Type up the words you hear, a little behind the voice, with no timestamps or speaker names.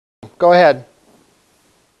Go ahead.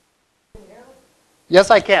 Yes,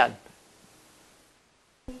 I can.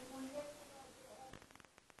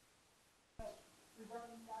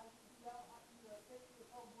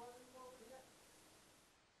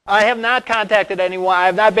 I have not contacted anyone. I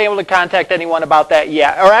have not been able to contact anyone about that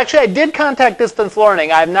yet. Or actually, I did contact distance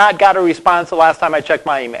learning. I have not got a response the last time I checked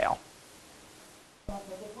my email.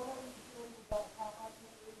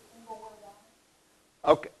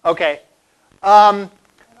 Okay. Okay. Huh?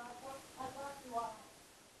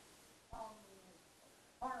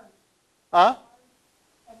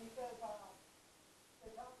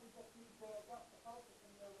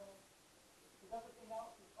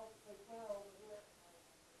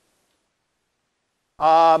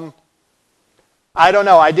 I don't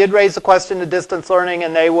know. I did raise the question to distance learning,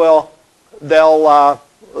 and they'll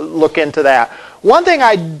look into that. One thing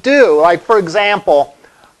I do, like for example,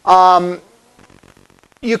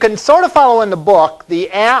 you can sort of follow in the book. The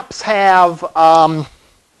apps have,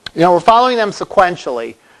 we're following them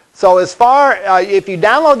sequentially. So as far, if you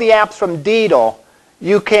download the apps from Deedle,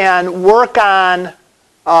 you can work on,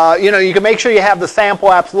 you can make sure you have the sample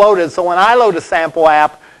apps loaded. So when I load a sample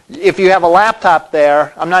app, if you have a laptop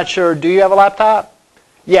there, I'm not sure, do you have a laptop?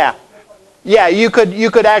 Yeah. Yeah, you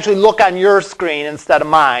could actually look on your screen instead of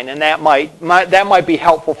mine, and that might be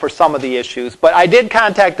helpful for some of the issues. But I did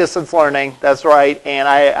contact distance learning, that's right, and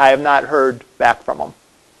I have not heard back from them.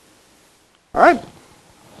 All right.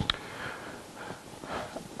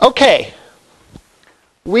 Okay.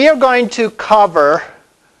 We are going to cover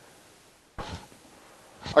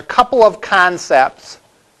a couple of concepts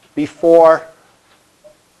before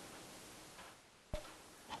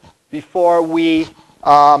we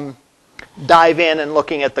dive in and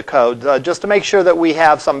looking at the code, just to make sure that we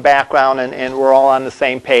have some background and we're all on the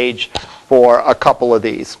same page for a couple of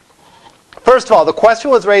these. First of all, the question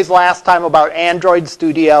was raised last time about Android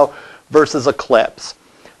Studio versus Eclipse.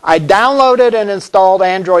 I downloaded and installed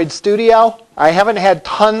Android Studio. I haven't had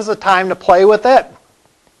tons of time to play with it.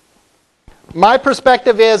 My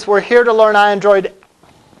perspective is we're here to learn Android.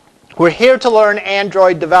 We're here to learn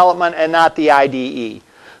Android development and not the IDE.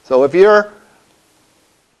 So if you're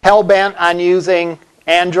hell-bent on using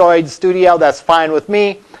Android Studio, that's fine with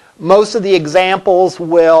me. Most of the examples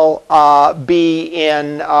will be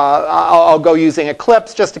in, I'll go using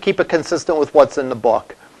Eclipse just to keep it consistent with what's in the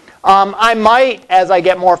book. I might, as I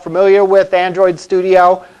get more familiar with Android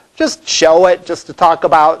Studio, just show it just to talk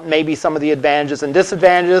about maybe some of the advantages and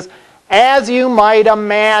disadvantages. As you might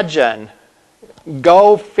imagine,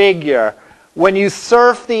 go figure, when you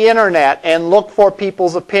surf the internet and look for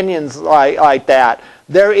people's opinions like that,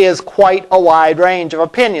 there is quite a wide range of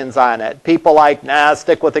opinions on it. People like, nah,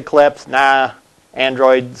 stick with Eclipse. Nah,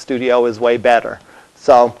 Android Studio is way better.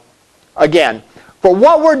 So, again, for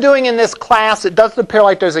what we're doing in this class, it doesn't appear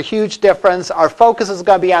like there's a huge difference. Our focus is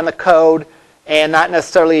going to be on the code and not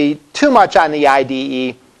necessarily too much on the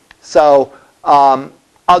IDE. So,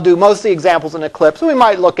 I'll do most of the examples in Eclipse. We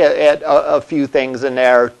might look at a few things in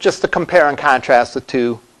there just to compare and contrast the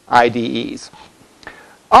two IDEs.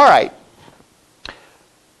 All right.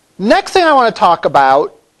 Next thing I want to talk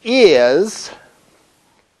about is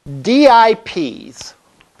DIPs,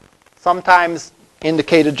 sometimes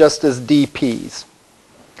indicated just as DPs.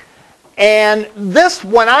 And this,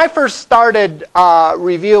 when I first started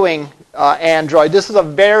reviewing Android, this is a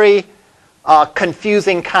very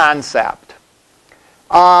confusing concept.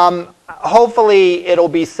 Hopefully it'll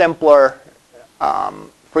be simpler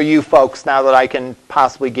for you folks now that I can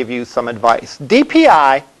possibly give you some advice.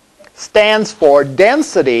 DPI stands for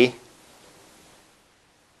density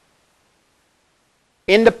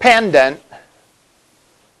independent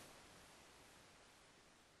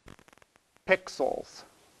pixels.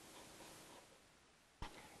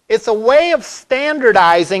 It's a way of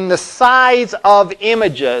standardizing the size of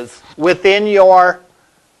images within your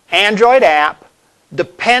Android app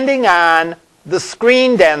depending on the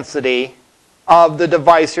screen density of the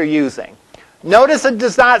device you're using. Notice it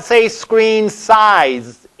does not say screen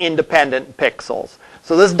size independent pixels.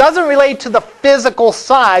 So this doesn't relate to the physical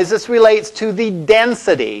size. This relates to the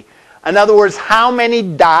density. In other words, how many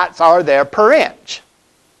dots are there per inch.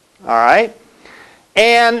 All right?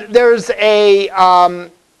 And there's a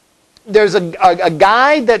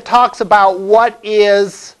guide that talks about what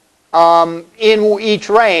is in each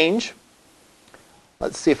range.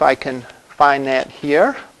 Let's see if I can find that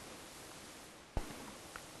here.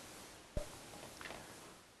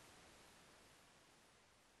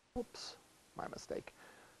 Oops, my mistake.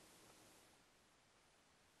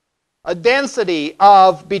 A density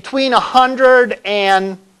of between 100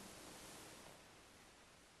 and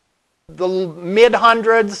the mid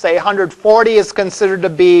hundreds, say 140 is considered to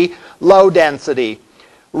be low density.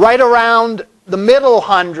 Right around the middle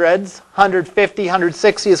hundreds, 150,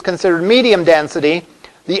 160 is considered medium density.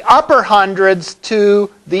 The upper hundreds to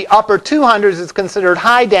the upper 200s is considered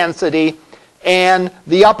high density, and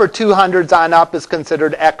the upper 200s on up is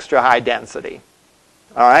considered extra high density.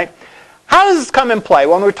 All right? How does this come in play?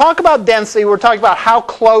 When we talk about density, we're talking about how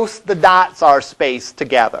close the dots are spaced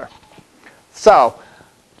together. So,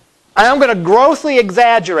 I'm going to grossly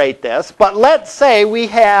exaggerate this, but let's say we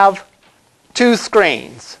have two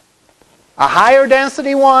screens. A higher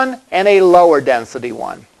density one and a lower density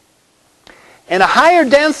one. In a higher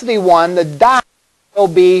density one, the dots will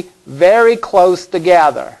be very close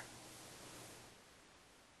together.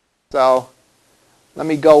 So, let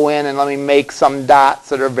me go in and let me make some dots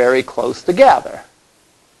that are very close together.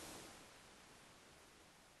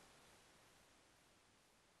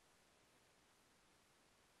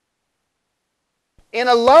 In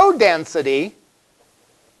a low density,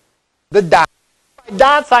 the dots, by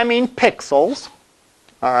dots I mean pixels,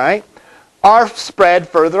 all right, are spread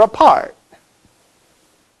further apart.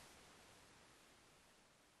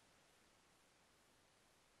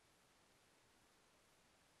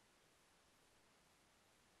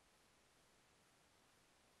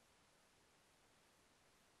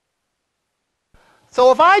 So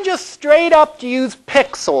if I just straight up use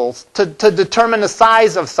pixels to determine the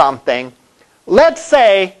size of something, let's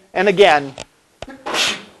say, and again,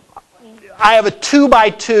 I have a 2 by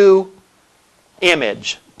 2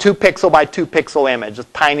 image, 2 pixel by 2 pixel image, a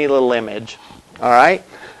tiny little image. All right?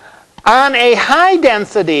 On a high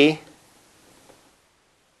density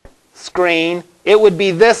screen, it would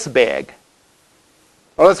be this big.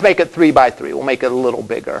 Or let's make it 3 by 3. We'll make it a little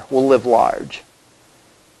bigger. We'll live large.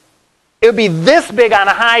 It would be this big on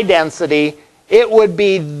a high density. It would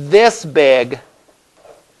be this big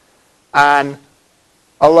on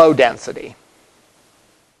a low density.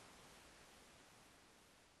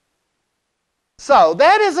 So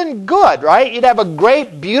that isn't good, right? You'd have a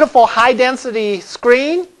great, beautiful, high density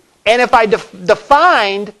screen, and if I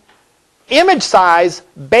defined image size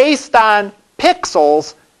based on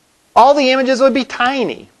pixels, all the images would be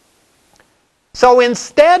tiny. So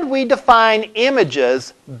instead we define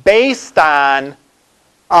images based on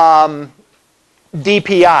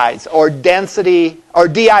DPIs, or density, or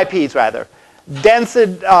DIPs rather,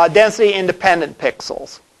 density independent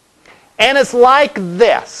pixels. And it's like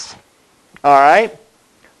this, all right?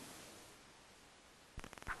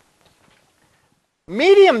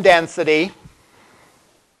 Medium density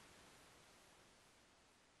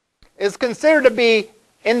is considered to be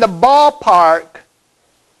in the ballpark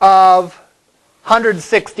of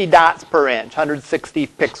 160 dots per inch, 160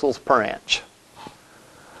 pixels per inch.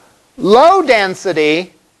 Low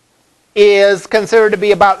density is considered to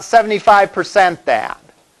be about 75% that,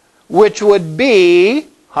 which would be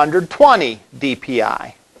 120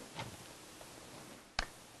 DPI.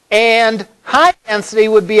 And high density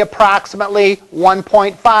would be approximately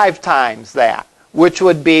 1.5 times that, which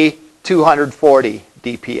would be 240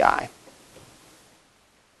 DPI.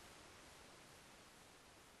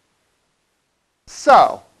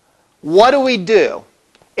 So, what do?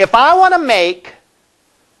 If I want to make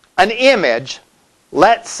an image,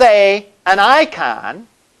 let's say an icon,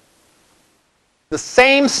 the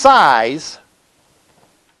same size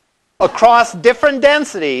across different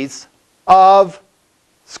densities of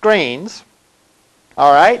screens,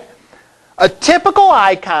 all right? A typical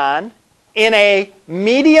icon in a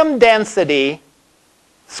medium density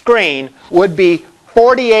screen would be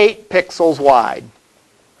 48 pixels wide.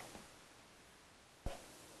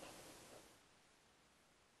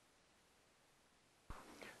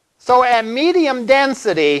 So at medium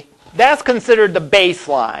density, that's considered the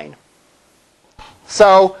baseline.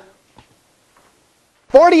 So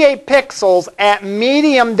 48 pixels at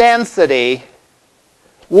medium density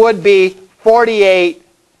would be 48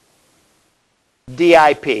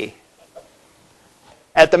 DIP.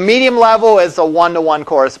 At the medium level is a 1-to-1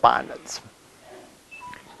 correspondence.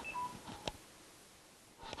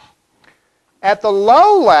 At the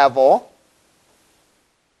low level,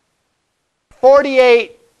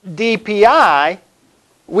 48 DPI,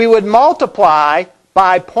 we would multiply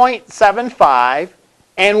by 0.75,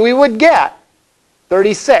 and we would get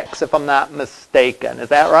 36, if I'm not mistaken. Is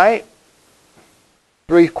that right?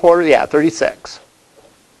 3/4, yeah, 36.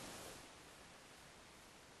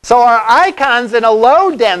 So our icons in a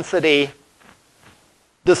low density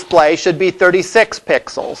display should be 36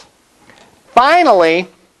 pixels. Finally,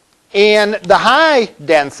 in the high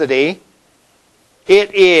density, it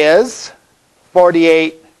is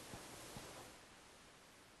 48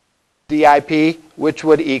 DIP which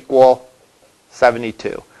would equal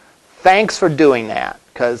 72. Thanks for doing that,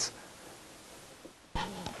 because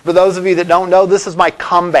for those of you that don't know, this is my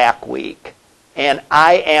comeback week, and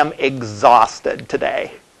I am exhausted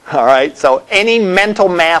today. All right, so any mental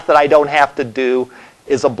math that I don't have to do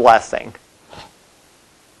is a blessing.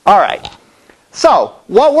 All right, so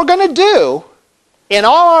what we're going to do in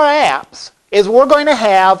all our apps is we're going to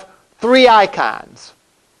have 3 icons.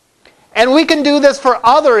 And we can do this for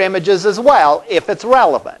other images as well if it's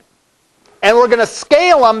relevant. And we're going to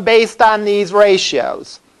scale them based on these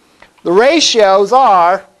ratios. The ratios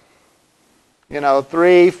are,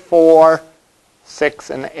 3, 4, 6,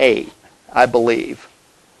 and 8, I believe.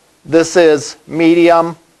 This is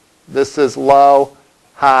medium, this is low,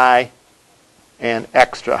 high, and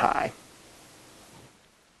extra high.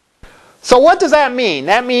 So what does that mean?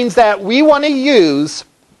 That means that we want to use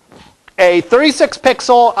a 36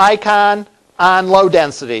 pixel icon on low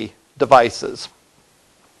density devices,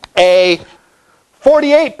 a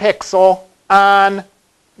 48 pixel on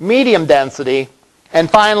medium density,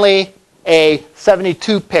 and finally a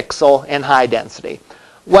 72 pixel in high density.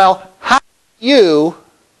 Well, how do you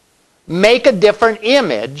make a different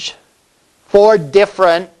image for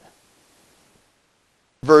different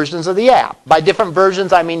versions of the app? By different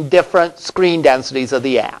versions, I mean different screen densities of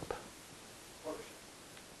the app.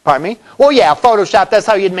 Pardon me? Well, yeah, Photoshop, that's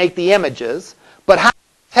how you'd make the images. But how do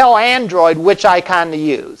you tell Android which icon to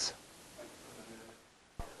use?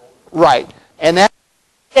 Right. And that,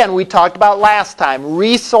 again, we talked about last time,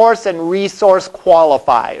 resource and resource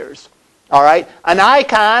qualifiers. All right? An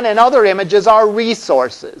icon and other images are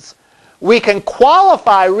resources. We can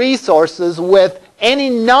qualify resources with any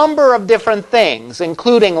number of different things,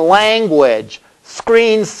 including language,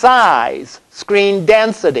 screen size, screen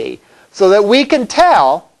density, so that we can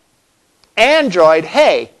tell Android,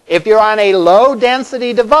 hey, if you're on a low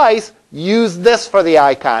density device, use this for the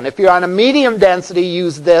icon. If you're on a medium density,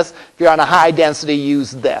 use this. If you're on a high density,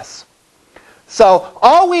 use this. So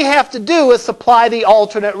all we have to do is supply the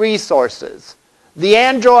alternate resources. The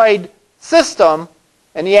Android system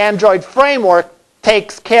and the Android framework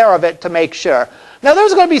takes care of it to make sure. Now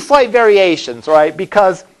there's going to be slight variations, right?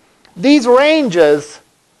 Because these ranges,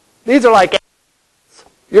 these are like,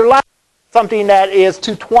 you're allowed something that is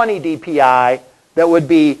 220 dpi that would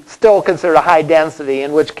be still considered a high density,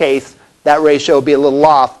 in which case that ratio would be a little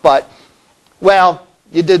off. But, well,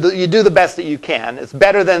 you do the best that you can. It's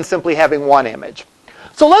better than simply having one image.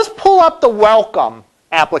 So let's pull up the welcome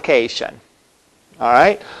application. All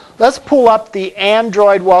right? Let's pull up the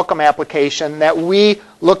Android welcome application that we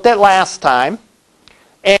looked at last time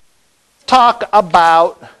and talk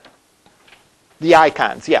about the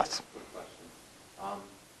icons. Yes?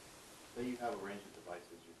 Say you have a range of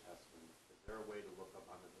devices you're testing. Is there a way to look up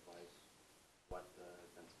on the device what the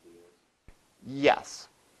density is? Yes.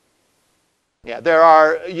 Yeah, there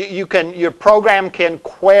are. Your program can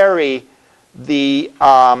query the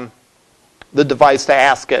device to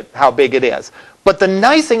ask it how big it is. But the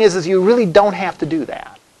nice thing is you really don't have to do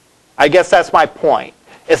that. I guess that's my point.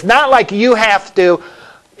 It's not like you have to.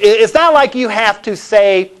 It's not like you have to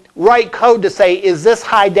say, write code to say, is this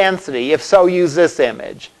high density? If so, use this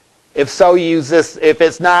image. If so, use this. If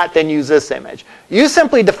it's not, then use this image. You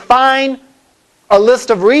simply define a list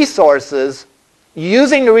of resources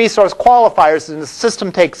using the resource qualifiers, and the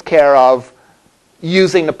system takes care of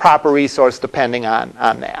using the proper resource depending on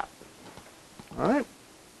that. All right.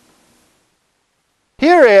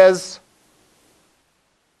 Here is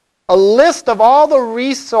a list of all the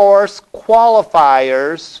resource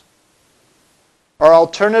qualifiers or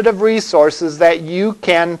alternative resources that you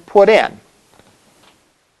can put in.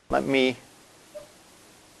 Let me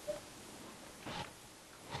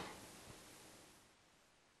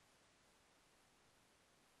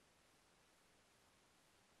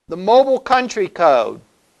the mobile country code,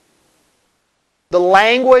 the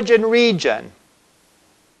language and region.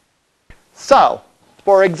 So,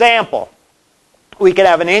 for example, we could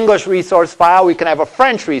have an English resource file, we can have a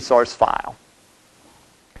French resource file.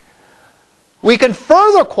 We can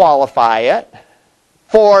further qualify it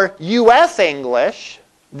for US English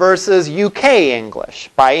versus UK English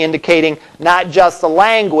by indicating not just the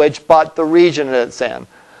language but the region that it's in.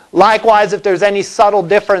 Likewise, if there's any subtle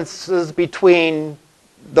differences between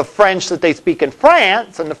the French that they speak in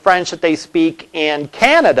France and the French that they speak in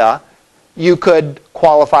Canada, you could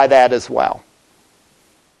qualify that as well.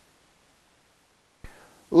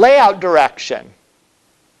 Layout direction.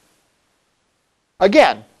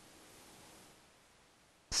 Again,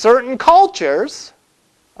 certain cultures,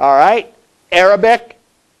 all right, Arabic,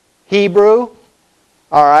 Hebrew,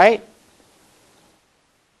 all right,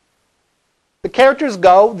 the characters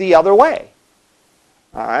go the other way.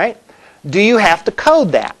 All right. Do you have to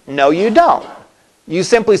code that? No, you don't. You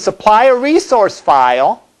simply supply a resource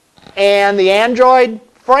file, and the Android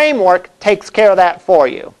framework takes care of that for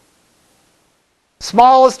you.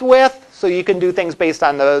 Smallest width, so you can do things based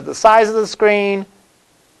on the size of the screen.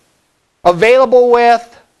 Available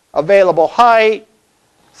width, available height,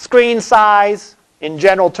 screen size, in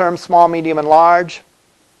general terms, small, medium, and large.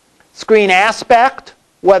 Screen aspect,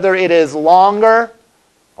 whether it is longer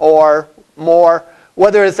or more,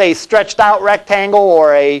 whether it's a stretched out rectangle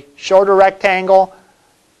or a shorter rectangle.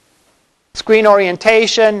 Screen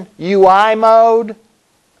orientation, UI mode,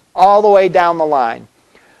 all the way down the line.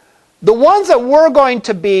 The ones that we're going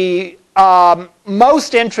to be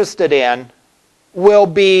most interested in will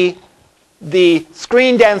be the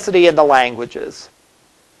screen density and the languages.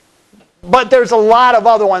 But there's a lot of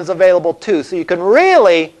other ones available too. So you can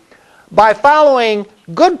really, by following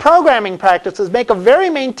good programming practices, make a very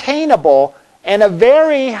maintainable and a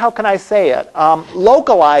very, how can I say it,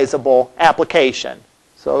 localizable application.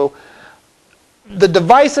 So the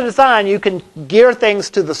device that it's on, you can gear things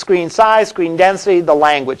to the screen size, screen density, the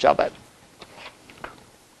language of it.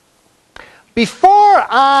 Before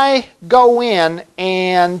I go in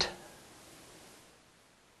and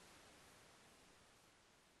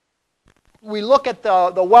we look at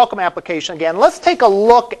the welcome application again, let's take a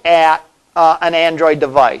look at an Android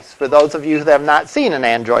device, for those of you that have not seen an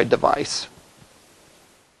Android device.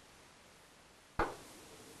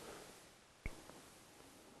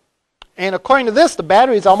 And according to this, the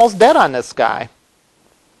battery is almost dead on this guy,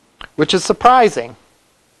 which is surprising.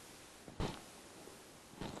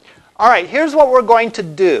 All right, here's what we're going to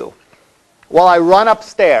do while I run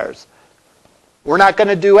upstairs. We're not going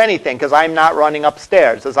to do anything because I'm not running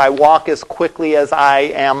upstairs as I walk as quickly as I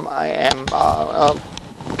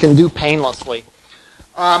can do painlessly.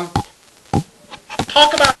 Talk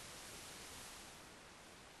about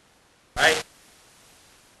right.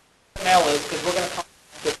 Now is because we're going to come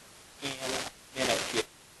back to this in a minute here.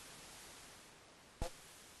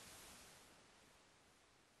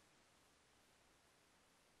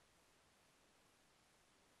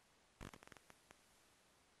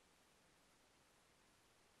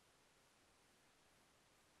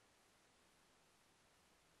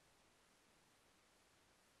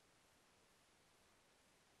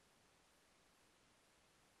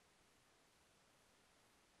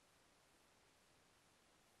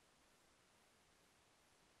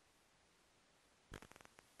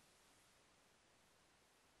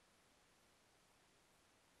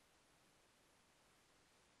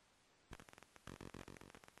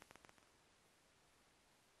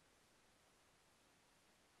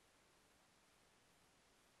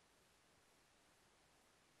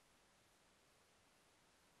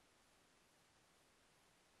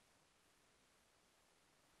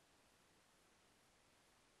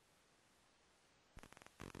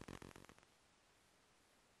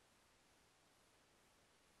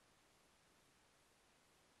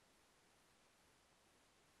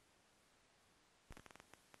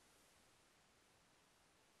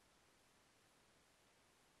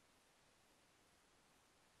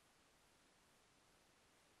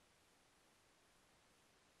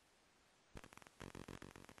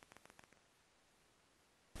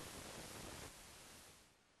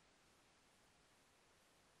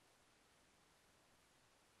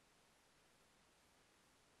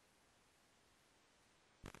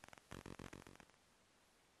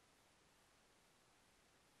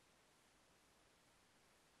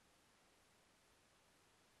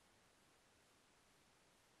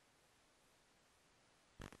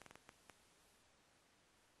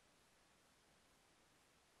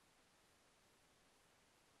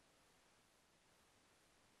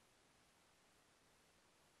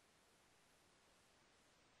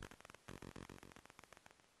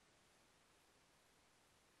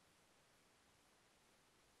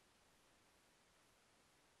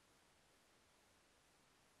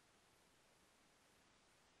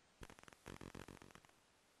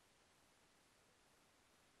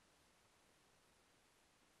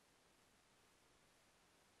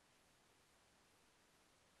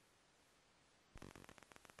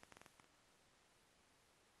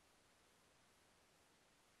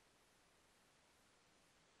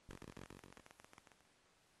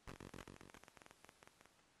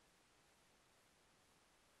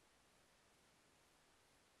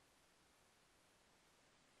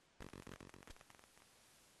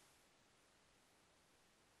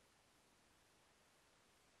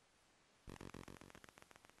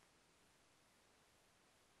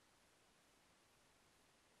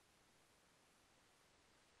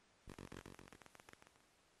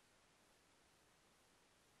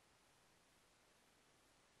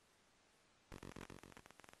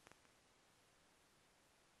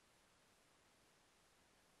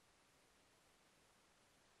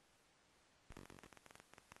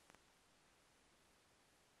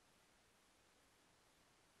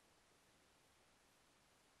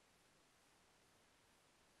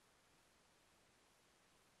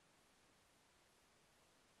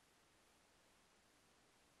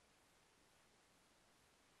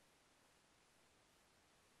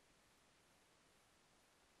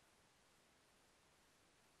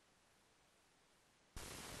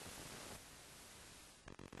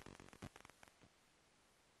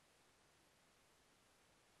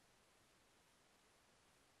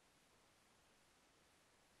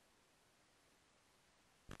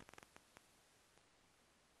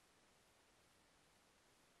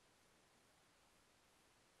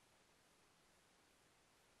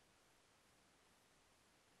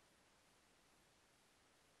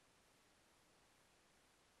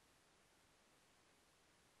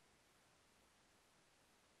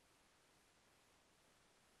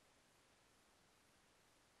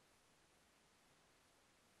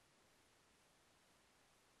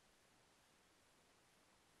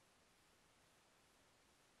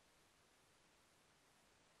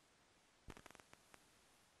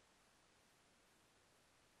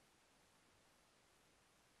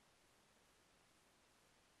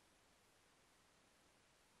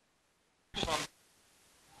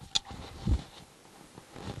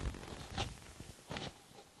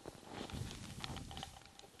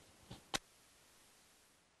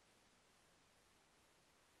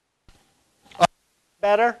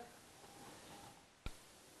 Better?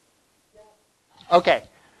 Okay.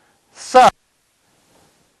 So,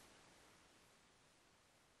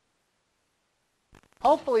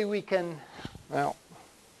 hopefully we can, well,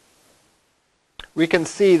 we can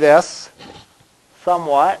see this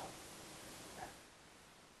somewhat.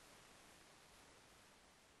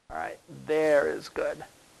 All right, there is good.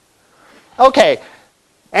 Okay,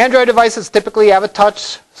 Android devices typically have a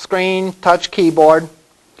touch screen, touch keyboard.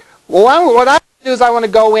 Well, what I do is I want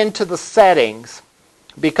to go into the settings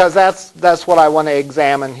because that's what I want to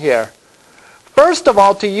examine here. First of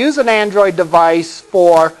all, to use an Android device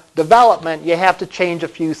for development, you have to change a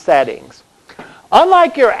few settings.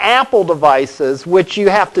 Unlike your Apple devices, which you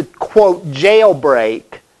have to, quote,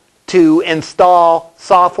 jailbreak to install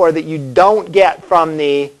software that you don't get from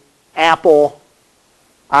the Apple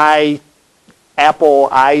iStore.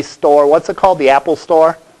 What's it called? The Apple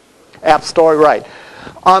Store? App Store, right.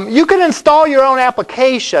 You can install your own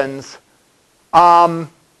applications on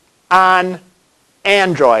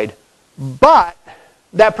Android, but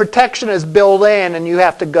that protection is built in, and you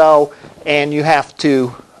have to go and you have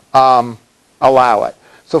to allow it.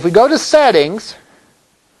 So if we go to Settings,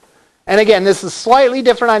 and again, this is slightly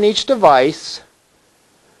different on each device,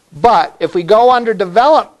 but if we go under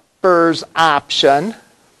Developers option,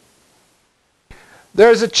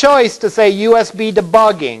 there's a choice to say USB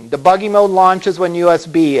debugging. Debugging mode launches when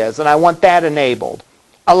USB is, and I want that enabled.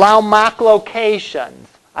 Allow mock locations.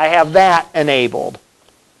 I have that enabled.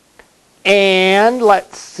 And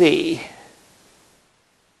let's see.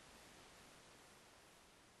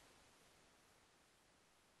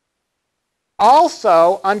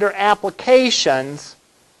 Also, under Applications,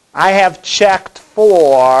 I have checked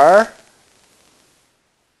for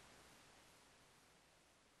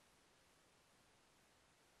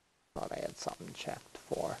thought I had something checked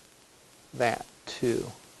for that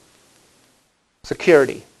too.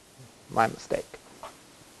 Security. My mistake.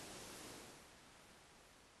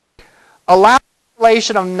 Allow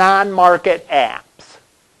installation of non-market apps.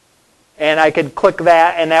 And I could click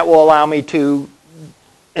that, and that will allow me to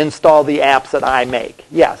install the apps that I make.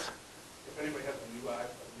 Yes? If anybody has a new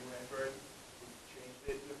Android, we changed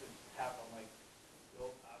it, you have to tap on like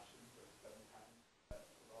build options like 7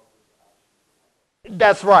 times.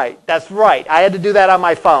 That's right. That's right. I had to do that on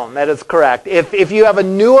my phone. That is correct. If you have a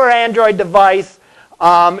newer Android device,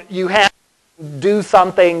 you have to do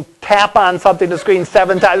something, tap on something to the screen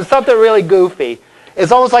 7 times. It's something really goofy.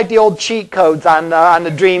 It's almost like the old cheat codes on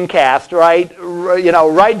the Dreamcast, right? You know,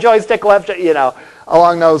 right joystick, left, you know,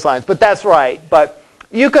 along those lines. But that's right. But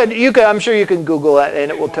you could. I'm sure you can Google it, and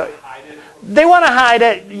it will tell you. They want to hide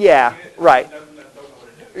it. Yeah. Right.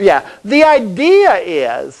 Yeah. The idea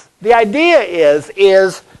is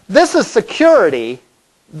this is security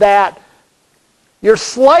that you're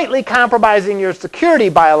slightly compromising your security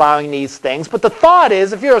by allowing these things. But the thought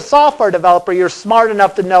is, if you're a software developer, you're smart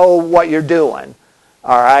enough to know what you're doing.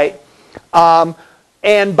 All right?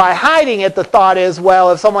 And by hiding it, the thought is,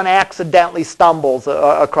 well, if someone accidentally stumbles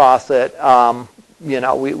across it, you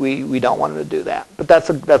know, we don't want them to do that. But that's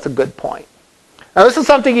a good point. Now, this is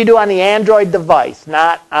something you do on the Android device,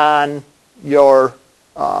 not on your,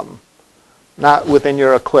 not within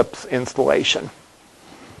your Eclipse installation.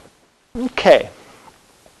 Okay.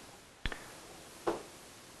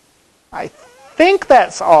 I think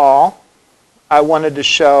that's all I wanted to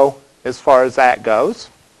show as far as that goes.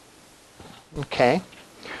 Okay.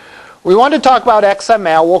 We want to talk about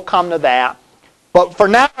XML. We'll come to that. But for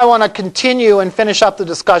now, I want to continue and finish up the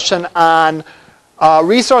discussion on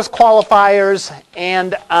resource qualifiers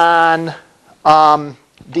and on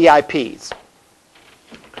DIPs.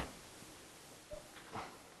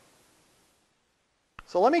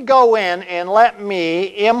 So let me go in and let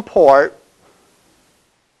me import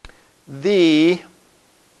the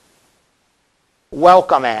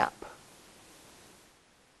Welcome app,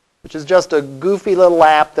 which is just a goofy little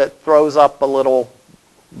app that throws up a little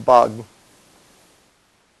bug.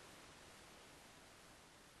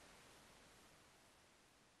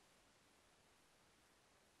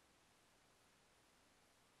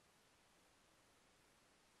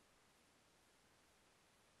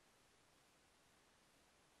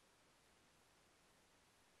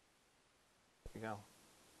 There you go.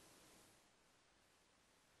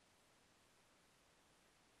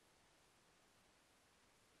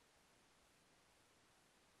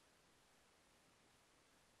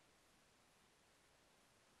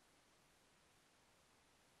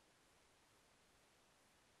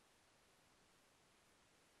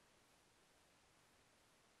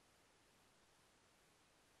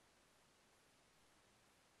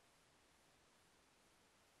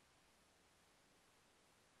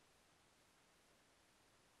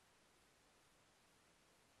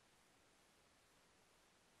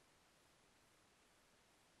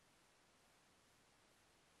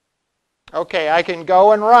 Okay, I can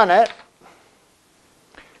go and run it.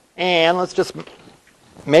 And let's just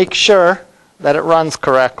make sure that it runs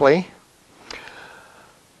correctly.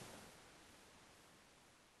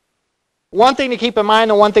 One thing to keep in mind,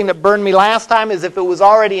 and one thing that burned me last time, is if it was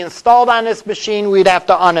already installed on this machine, we'd have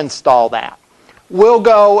to uninstall that. We'll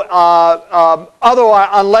go otherwise,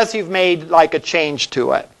 unless you've made like a change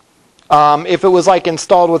to it. If it was like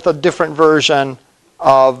installed with a different version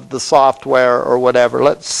of the software or whatever.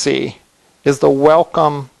 Let's see. Is the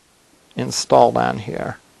welcome installed on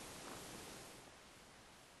here?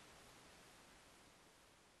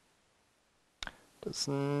 Does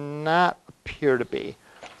not appear to be.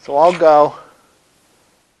 So I'll go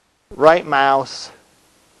right mouse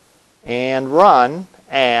and run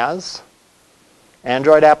as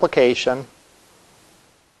Android application.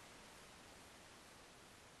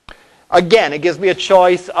 Again, it gives me a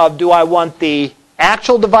choice of, do I want the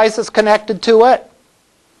actual devices connected to it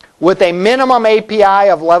with a minimum API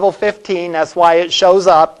of level 15. That's why it shows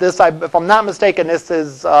up. This, if I'm not mistaken, this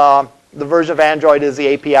is the version of Android is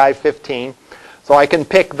the API 15. So I can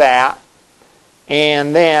pick that.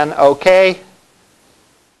 And then OK.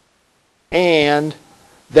 And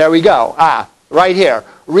there we go. Right here.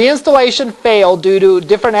 Reinstallation failed due to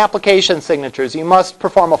different application signatures. You must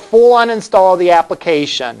perform a full uninstall of the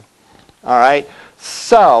application. All right.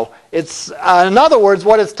 So it's in other words,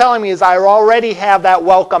 what it's telling me is I already have that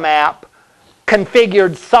welcome app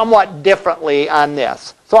configured somewhat differently on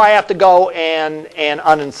this. So I have to go and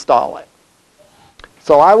uninstall it.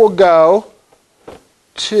 So I will go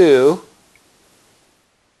to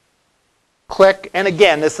click, and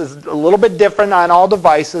again, this is a little bit different on all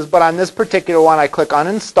devices, but on this particular one, I click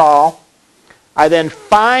uninstall. I then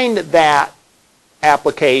find that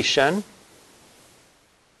application.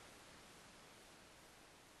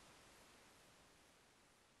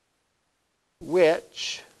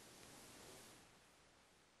 Which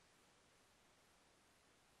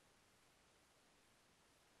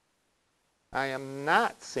I am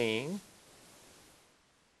not seeing.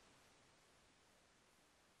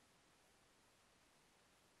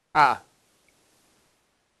 A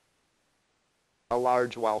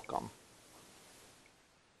large welcome.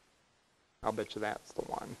 I'll bet you that's the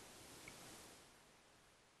one.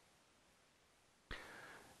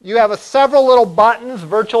 You have several little buttons,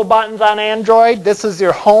 virtual buttons on Android. This is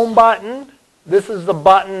your home button. This is the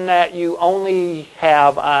button that you only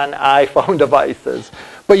have on iPhone devices.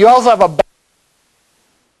 But you also have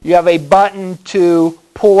a button to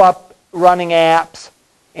pull up running apps,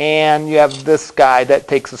 and you have this guy that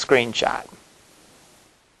takes a screenshot.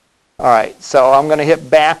 All right, so I'm going to hit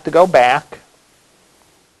back to go back.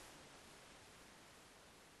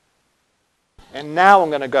 And now I'm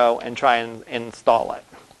going to go and try and install it.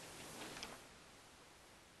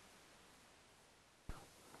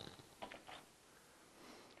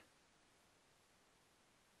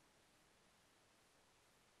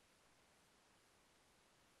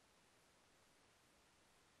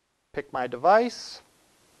 Pick my device.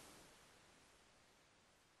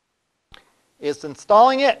 It's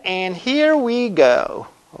installing it, and here we go.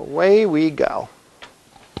 Away we go.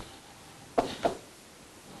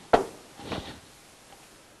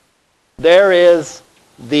 There is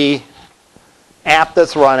the app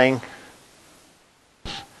that's running.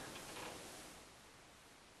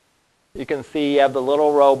 You can see you have the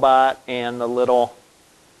little robot and the little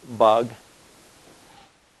bug.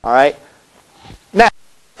 All right. Now,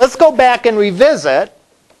 let's go back and revisit.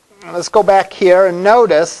 Let's go back here and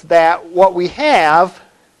notice that what we have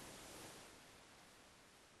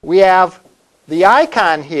the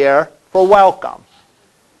icon here for welcome.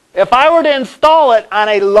 If I were to install it on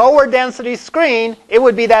a lower density screen, it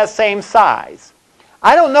would be that same size.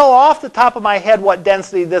 I don't know off the top of my head what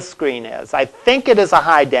density this screen is. I think it is a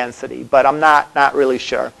high density, but I'm not really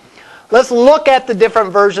sure. Let's look at the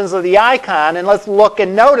different versions of the icon, and let's look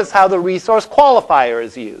and notice how the resource qualifier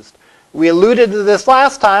is used. We alluded to this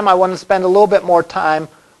last time. I want to spend a little bit more time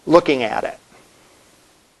looking at it.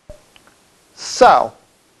 So,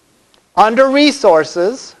 under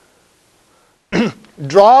resources,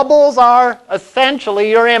 drawables are essentially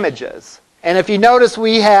your images. And if you notice,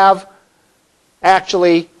 we have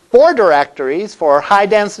actually 4 directories for high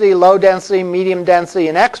density, low density, medium density,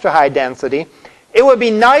 and extra high density. It would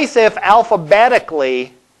be nice if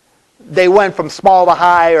alphabetically they went from small to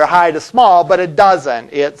high or high to small, but it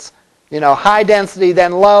doesn't. It's high density,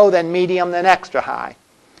 then low, then medium, then extra high.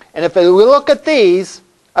 And if we look at these,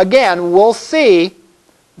 again, we'll see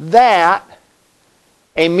that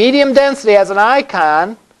a medium density has an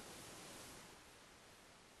icon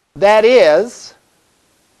that is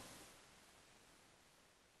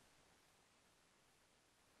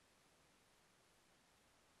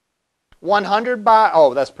 100 by,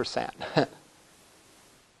 oh, that's percent.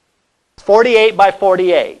 48 by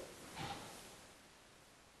 48.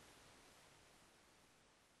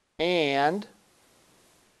 And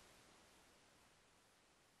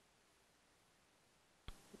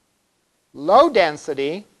low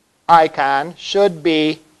density icon should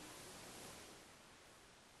be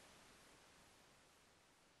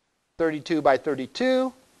 32 by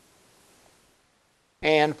 32.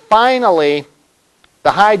 And finally,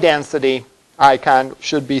 the high density icon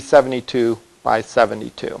should be 72 by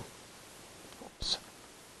 72. Oops.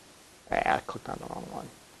 I clicked on the wrong one.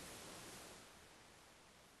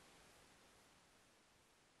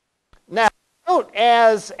 Now, note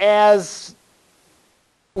as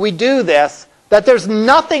we do this that there's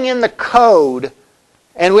nothing in the code,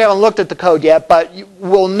 and we haven't looked at the code yet, but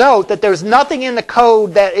we'll note that there's nothing in the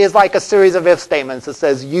code that is like a series of if statements that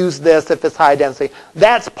says use this if it's high density.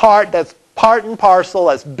 That's part and parcel,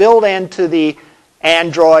 that's built into the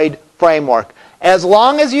Android framework. As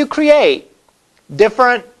long as you create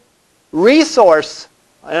different resource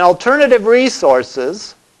and alternative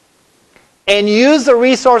resources and use the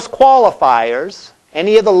resource qualifiers,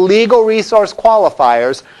 any of the legal resource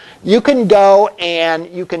qualifiers, you can go and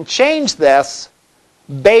you can change this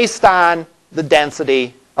based on the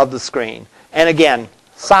density of the screen. And again,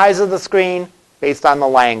 size of the screen based on the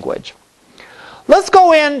language. Let's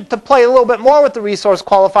go in to play a little bit more with the resource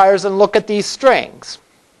qualifiers and look at these strings.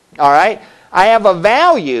 All right, I have a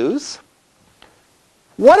values.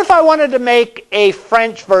 What if I wanted to make a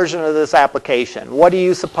French version of this application? What do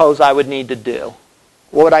you suppose I would need to do?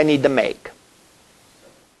 What would I need to make?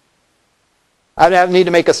 I need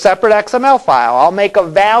to make a separate XML file. I'll make a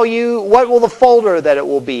value. What will the folder that it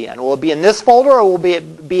will be in? Will it be in this folder or will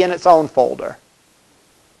it be in its own folder?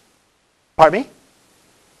 Pardon me?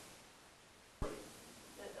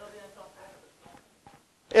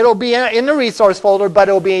 It'll be in the resource folder, but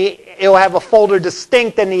it'll have a folder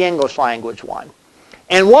distinct in the English language one.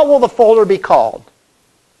 And what will the folder be called?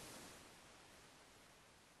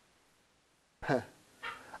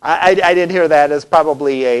 I didn't hear that. It's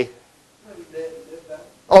probably a...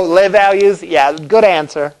 Oh, lay values? Yeah, good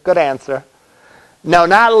answer. Good answer. No,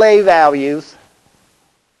 not lay values.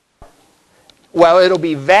 Well, it'll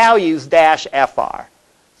be values-fr.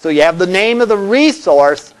 So you have the name of the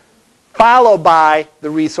resource followed by the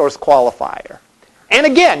resource qualifier. And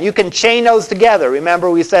again, you can chain those together. Remember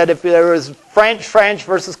we said if there was French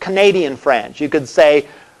versus Canadian French, you could say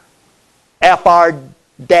fr-rfr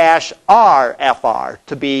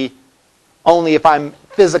to be only if I'm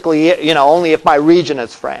physically, only if my region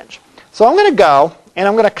is French. So I'm going to go and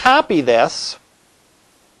I'm going to copy this.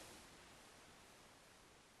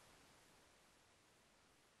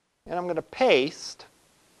 And I'm going to paste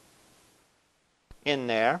in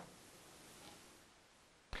there.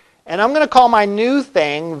 And I'm going to call my new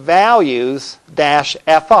thing values-fr.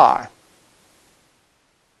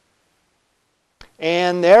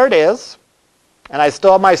 And there it is. And I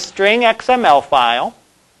still have my string XML file.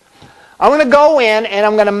 I'm going to go in and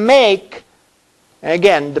I'm going to make, and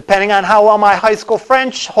again, depending on how well my high school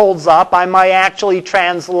French holds up, I might actually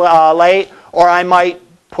translate or I might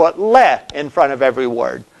put le in front of every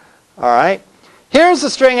word. All right. Here's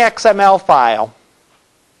the string XML file.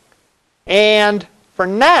 And for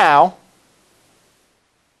now,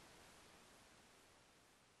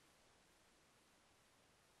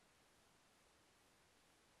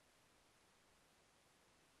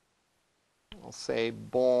 I'll say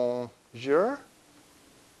bonjour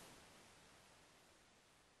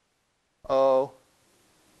au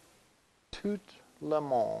tout le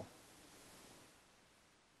monde.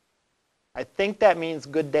 I think that means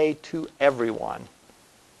good day to everyone.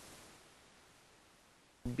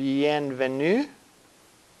 Bienvenue.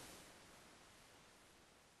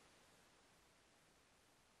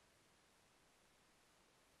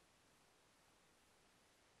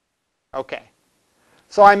 Okay.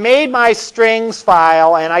 So I made my strings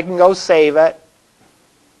file and I can go save it.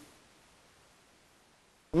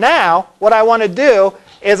 Now, what I want to do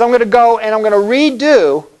is I'm going to go and I'm going to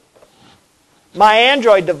redo my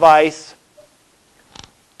Android device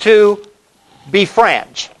to be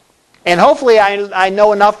French. And hopefully I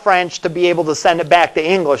know enough French to be able to send it back to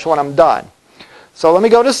English when I'm done. So let me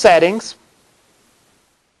go to Settings.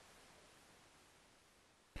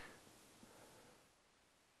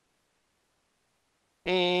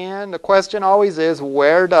 And the question always is,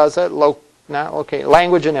 where does it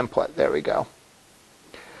language and input. There we go.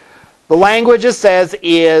 The language it says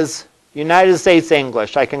is United States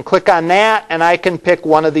English. I can click on that and I can pick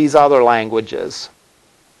one of these other languages.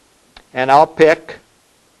 And I'll pick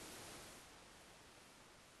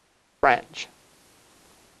French.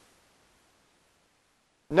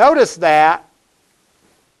 notice that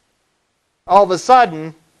all of a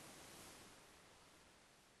sudden,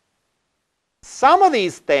 some of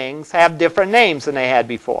these things have different names than they had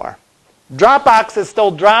before. Dropbox is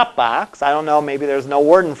still Dropbox. I don't know, maybe there's no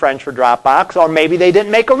word in French for Dropbox, or maybe they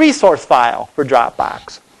didn't make a resource file for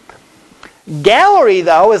Dropbox. Gallery,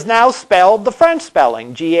 though, is now spelled the French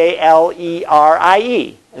spelling, G-A-L-E-R-I-E,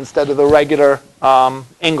 instead of the regular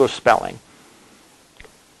English spelling.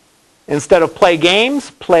 Instead of play games,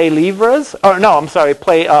 play livres. Or no, I'm sorry,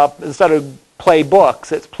 instead of play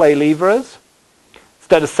books, it's play livres.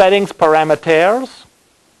 Instead of settings, parameters,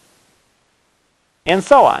 and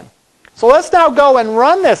so on. So let's now go and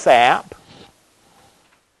run this app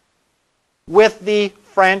with the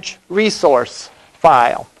French resource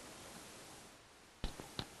file.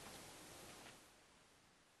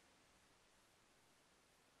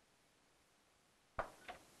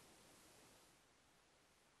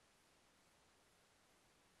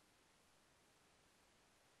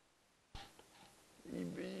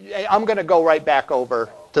 I'm going to go right back over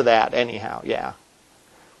to that anyhow, yeah.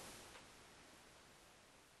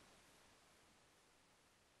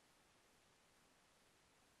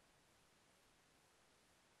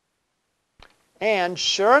 And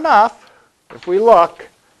sure enough, if we look,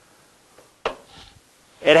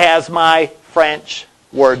 it has my French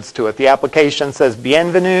words to it. The application says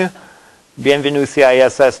bienvenue, bienvenue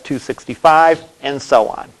CISS265, and so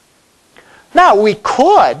on. Now, we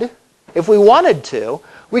could, if we wanted to,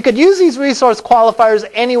 we could use these resource qualifiers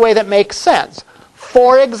any way that makes sense.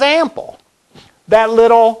 For example, that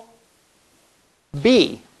little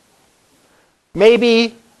B.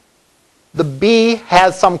 Maybe the B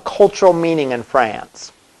has some cultural meaning in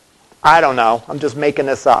France. I don't know. I'm just making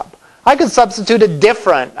this up. I could substitute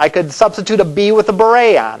I could substitute a B with a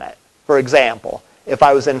beret on it, for example, if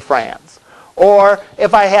I was in France. Or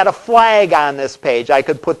if I had a flag on this page, I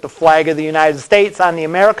could put the flag of the United States on the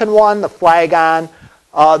American one, the flag on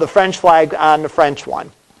the French flag on the French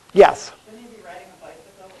one. Yes?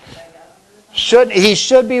 Shouldn't he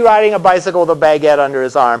be riding a bicycle with a baguette under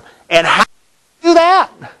his arm? He should be riding a bicycle with a baguette under his arm. And how do we do that?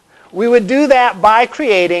 We would do that by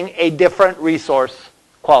creating a different resource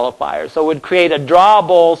qualifier. So it would create a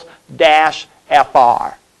drawables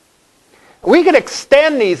 -fr. We could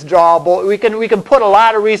extend these drawable. We can put a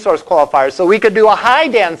lot of resource qualifiers. So we could do a high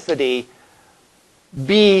density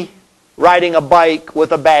B riding a bike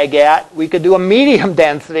with a baguette. We could do a medium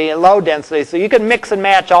density and low density. So you can mix and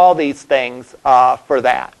match all these things for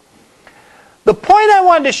that. The point I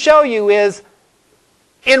wanted to show you is,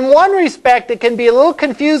 in one respect, it can be a little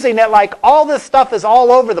confusing that like all this stuff is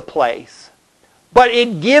all over the place. But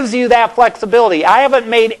it gives you that flexibility. I haven't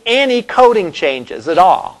made any coding changes at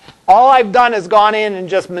all. All I've done is gone in and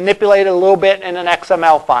just manipulated a little bit in an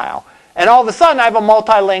XML file. And all of a sudden, I have a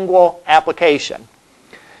multilingual application.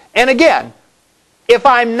 And again, if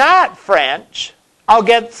I'm not French, I'll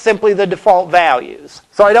get simply the default values.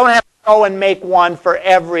 So I don't have to go and make one for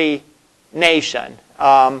every nation.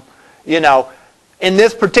 You know, in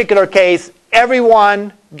this particular case,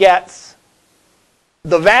 everyone gets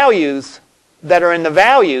the values that are in the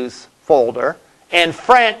values folder. And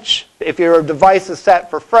French, if your device is set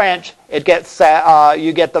for French, it gets set,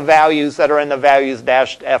 you get the values that are in the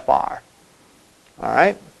values-fr. All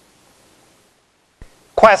right?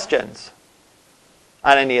 Questions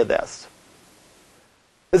on any of this?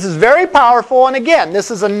 This is very powerful, and again,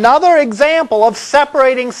 this is another example of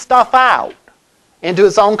separating stuff out into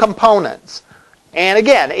its own components. And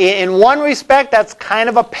again, in one respect, that's kind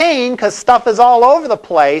of a pain because stuff is all over the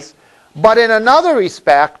place. But in another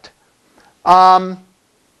respect,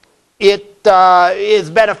 it is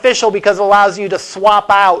beneficial because it allows you to swap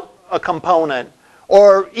out a component.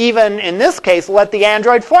 Or even, in this case, let the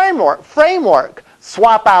Android framework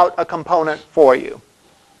swap out a component for you.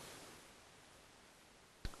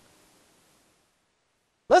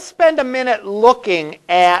 Let's spend a minute looking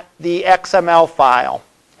at the XML file.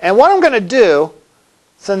 And what I'm going to do,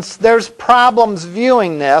 since there's problems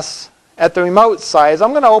viewing this at the remote site, is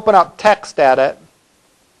I'm going to open up TextEdit.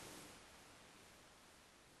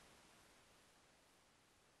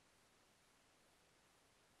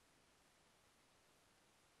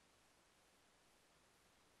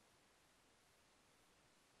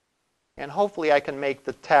 And hopefully I can make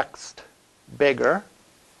the text bigger.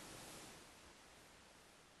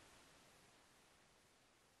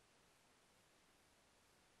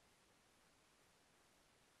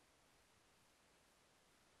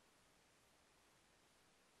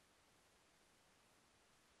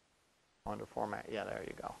 Under format, yeah, there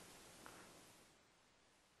you go.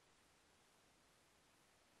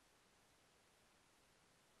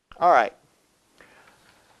 All right.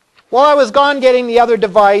 while I was gone getting the other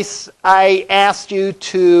device, I asked you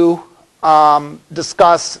to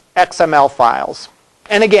discuss XML files.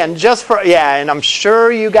 And again, just for, yeah, and I'm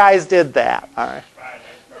sure you guys did that. All right.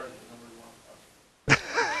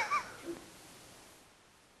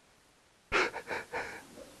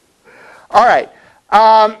 All right.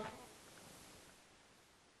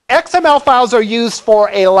 XML files are used for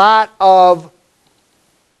a lot of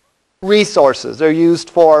resources. They're used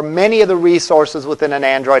for many of the resources within an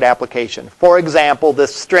Android application. For example,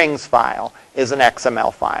 this strings file is an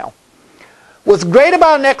XML file. What's great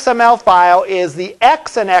about an XML file is the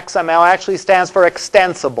X in XML actually stands for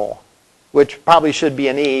extensible, which probably should be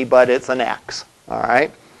an E, but it's an X. All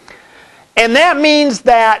right? And that means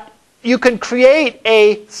that you can create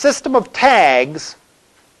a system of tags,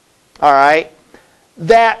 all right,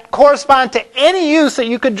 that correspond to any use that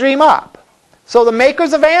you could dream up. So the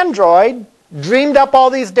makers of Android dreamed up all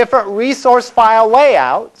these different resource file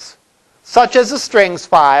layouts, such as a strings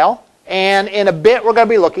file, and in a bit we're going to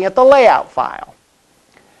be looking at the layout file.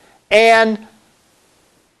 And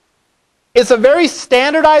it's a very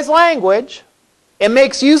standardized language. It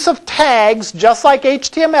makes use of tags just like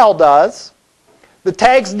HTML does. The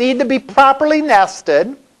tags need to be properly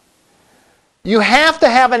nested. You have to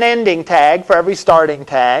have an ending tag for every starting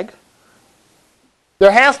tag.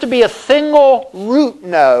 There has to be a single root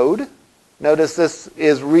node. Notice this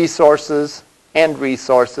is resources and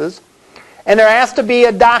resources. And there has to be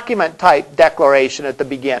a document type declaration at the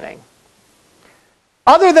beginning.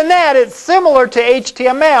 Other than that, it's similar to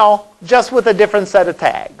HTML, just with a different set of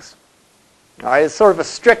tags. All right, it's sort of a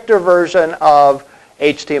stricter version of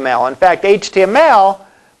HTML. In fact, HTML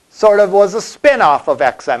sort of was a spin-off of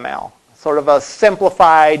XML. Sort of a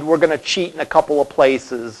simplified, we're going to cheat in a couple of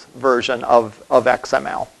places version of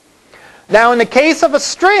XML. Now, in the case of a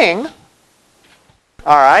string,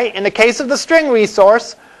 all right, in the case of the string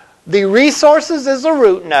resource, the resources is a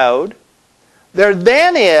root node. There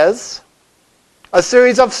then is a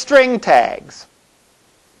series of string tags.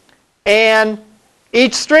 And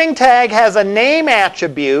each string tag has a name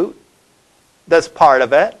attribute that's part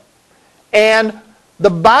of it. And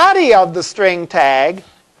the body of the string tag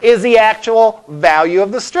is the actual value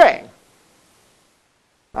of the string.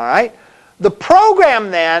 All right? The program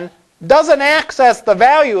then doesn't access the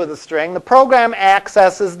value of the string. The program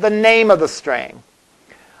accesses the name of the string.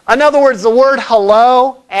 In other words, the word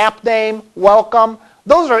hello, app name, welcome,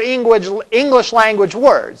 those are English language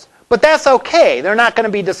words. But that's okay. They're not going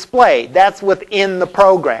to be displayed. That's within the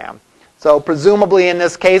program. So presumably in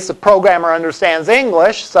this case, the programmer understands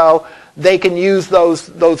English, so they can use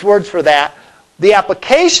those words for that. The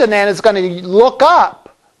application then is going to look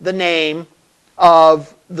up the name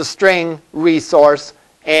of the string resource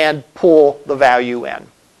and pull the value in.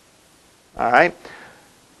 All right?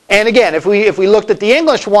 And again, if we looked at the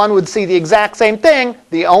English one, we'd see the exact same thing,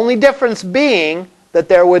 the only difference being that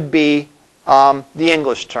there would be the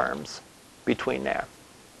English terms between there.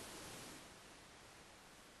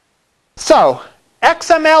 So,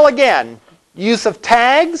 XML again, use of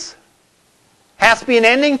tags, has to be an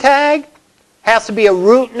ending tag, has to be a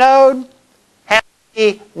root node, has to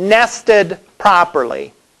be nested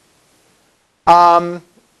properly.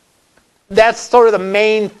 That's sort of the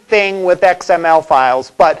main thing with XML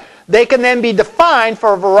files, but they can then be defined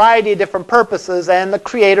for a variety of different purposes, and the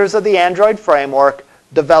creators of the Android framework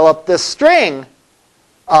developed this string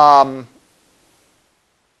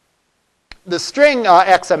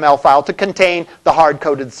XML file to contain the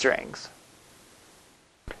hard-coded strings.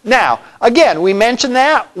 Now, again, we mentioned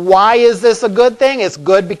that. Why is this a good thing? It's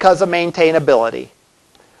good because of maintainability.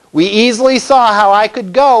 We easily saw how I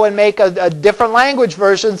could go and make a different language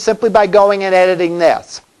version simply by going and editing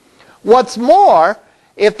this. What's more,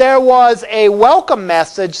 if there was a welcome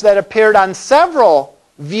message that appeared on several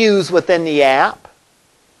views within the app,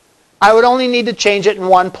 I would only need to change it in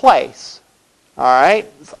one place. All right?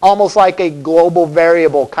 It's almost like a global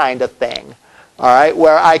variable kind of thing. All right?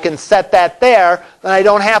 Where I can set that there, then I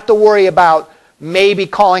don't have to worry about maybe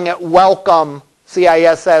calling it welcome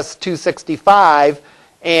CISS265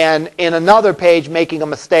 and in another page making a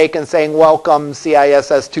mistake and saying welcome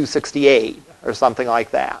CISS268 or something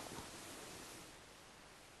like that.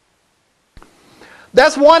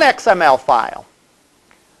 That's one XML file.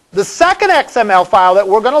 The second XML file that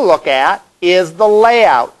we're going to look at is the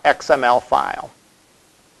layout XML file.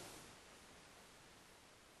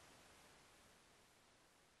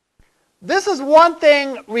 This is one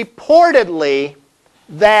thing reportedly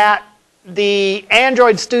that the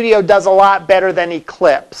Android Studio does a lot better than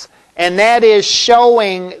Eclipse, and that is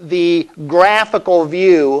showing the graphical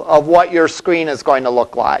view of what your screen is going to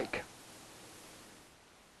look like.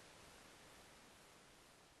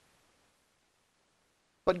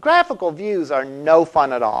 but graphical views are no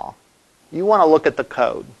fun at all. You want to look at the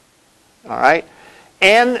code. All right?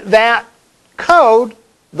 And that code,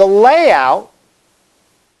 the layout,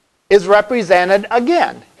 is represented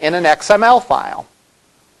again in an XML file.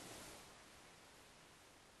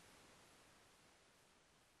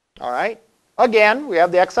 All right? Again, we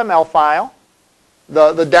have the XML file,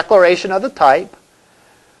 the declaration of the type.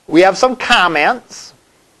 We have some comments.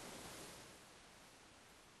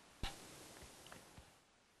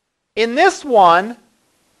 In this one,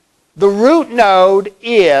 the root node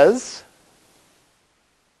is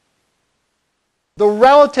the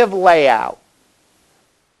relative layout.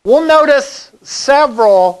 We'll notice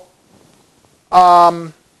several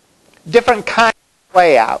different kinds of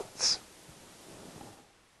layouts.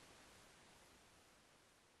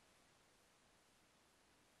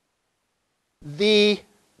 The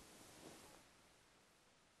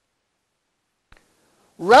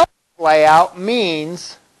relative layout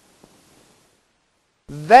means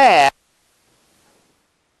that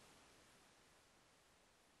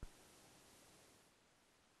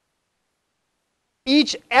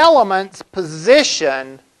each element's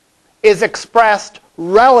position is expressed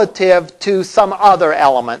relative to some other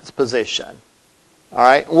element's position. All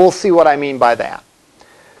right, we'll see what I mean by that.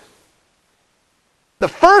 The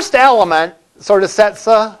first element sort of sets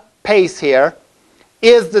the pace here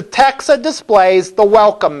is the text that displays the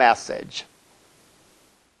welcome message.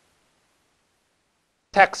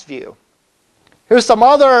 Text view. Here's some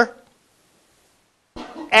other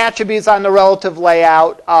attributes on the relative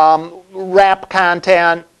layout, wrap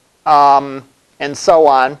content, and so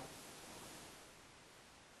on.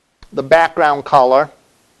 The background color.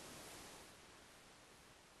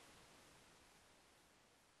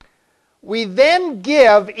 We then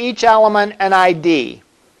give each element an ID.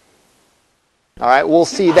 All right, we'll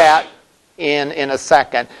see that in a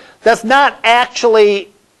second. That's not actually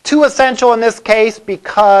too essential in this case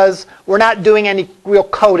because we're not doing any real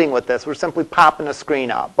coding with this. We're simply popping the screen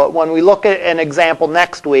up. But when we look at an example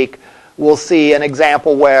next week, we'll see an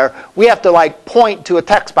example where we have to like point to a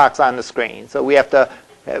text box on the screen. So we have to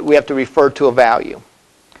refer to a value.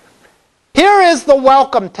 Here is the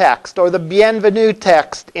welcome text or the bienvenue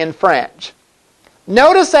text in French.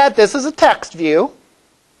 Notice that this is a text view.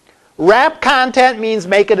 Wrap content means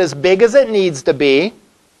make it as big as it needs to be,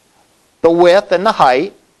 the width and the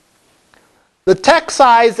height. The text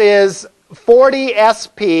size is 40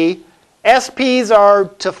 SP. SPs are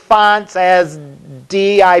to fonts as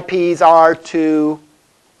DIPs are to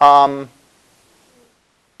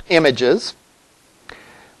images.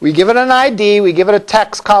 We give it an ID, we give it a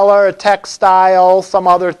text color, a text style, some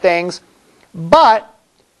other things. But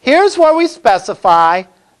here's where we specify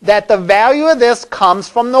that the value of this comes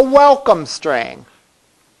from the welcome string.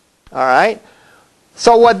 All right?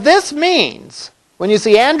 So what this means, when you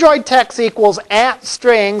see Android text equals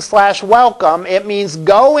 @string/welcome, it means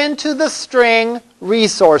go into the string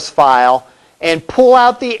resource file and pull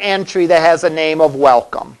out the entry that has a name of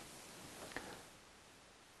welcome.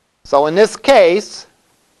 So in this case,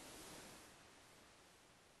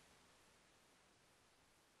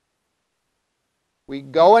 we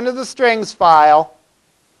go into the strings file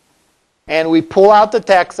and we pull out the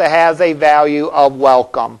text that has a value of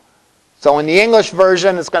welcome. So in the English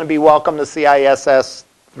version, it's going to be welcome to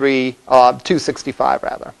CISS265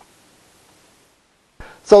 rather.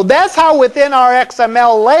 So that's how within our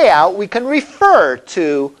XML layout we can refer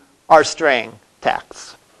to our string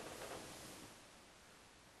text.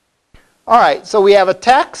 All right, so we have a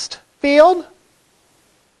text field.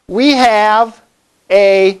 We have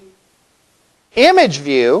a image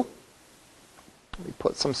view. We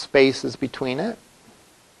put some spaces between it.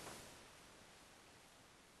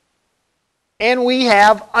 And we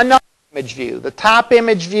have another image view. The top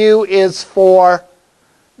image view is for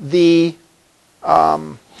the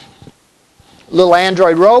little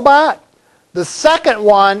Android robot. The second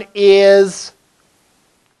one is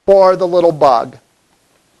for the little bug.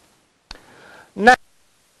 Now,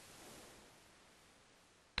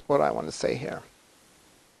 what do I want to say here?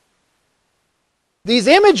 These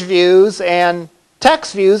image views and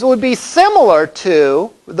text views would be similar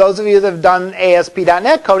to, those of you that have done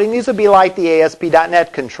ASP.NET coding, these would be like the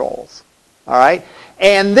ASP.NET controls. All right?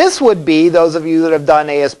 And this would be, those of you that have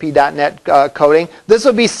done ASP.NET coding, this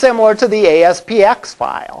would be similar to the ASPX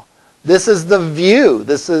file. This is the view.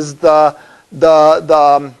 This is the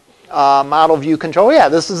model view control. Yeah,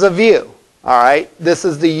 this is a view. All right? This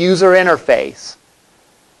is the user interface.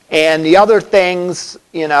 And the other things,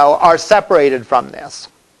 you know, are separated from this.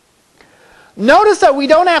 Notice that we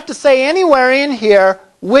don't have to say anywhere in here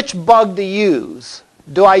which bug to use.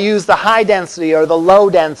 Do I use the high density or the low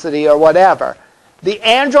density or whatever? the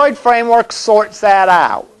Android framework sorts that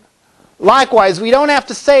out. Likewise, we don't have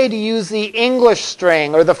to say to use the English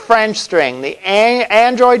string or the French string. The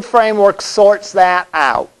Android framework sorts that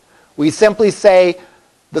out. We simply say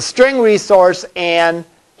the string resource, and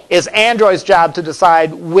it's Android's job to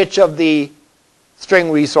decide which of the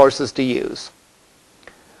string resources to use.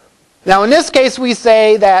 Now in this case we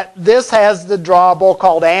say that this has the drawable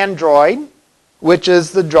called Android, which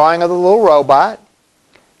is the drawing of the little robot.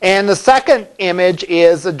 And the second image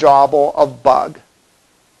is a drawable of bug.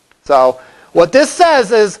 So what this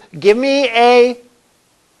says is, give me a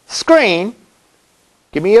screen,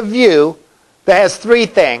 give me a view that has three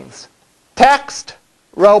things: text,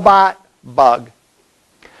 robot, bug.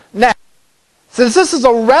 Now, since this is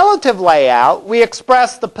a relative layout, we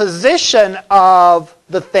express the position of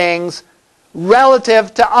the things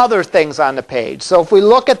relative to other things on the page. So if we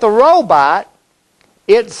look at the robot,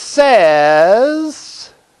 it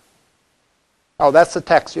says, oh, that's the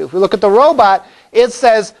text view. If we look at the robot, it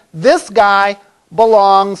says this guy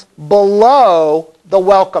belongs below the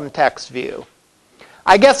welcome text view.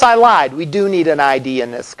 I guess I lied. We do need an ID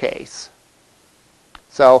in this case.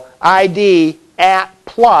 So ID at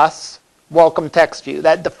plus welcome text view.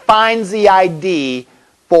 That defines the ID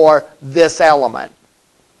for this element.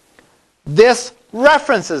 This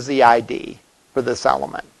references the ID for this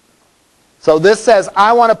element. So this says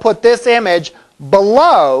I want to put this image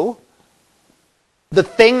below the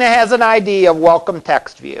thing that has an ID of welcome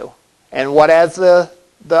text view. And what has the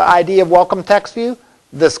ID of welcome text view?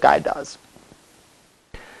 This guy does.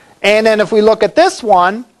 And then if we look at this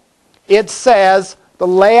one, it says the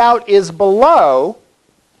layout is below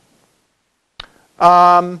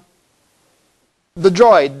the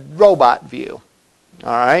droid robot view.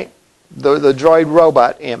 All right? The droid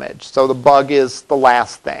robot image. So the bug is the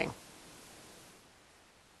last thing.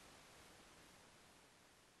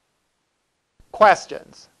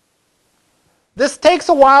 Questions? This takes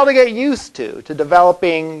a while to get used to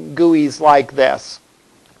developing GUIs like this.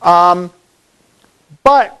 But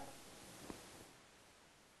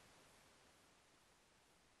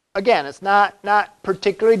again, it's not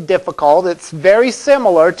particularly difficult. It's very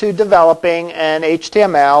similar to developing an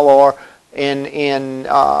HTML or in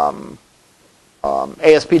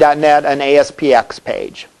ASP.NET an ASPX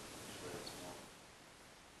page.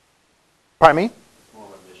 Pardon me?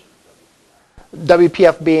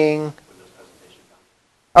 WPF being?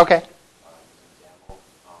 Okay.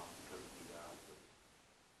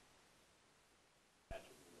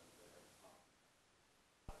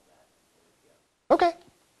 Okay.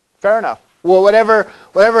 Fair enough. Well, whatever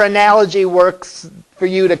analogy works for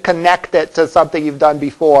you to connect it to something you've done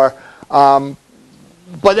before.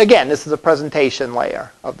 But again, this is a presentation layer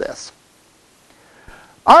of this.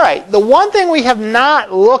 All right. The one thing we have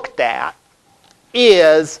not looked at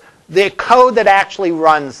is the code that actually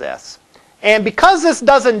runs this. And because this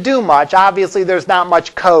doesn't do much, obviously there's not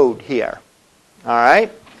much code here. All right?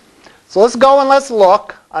 So let's go and let's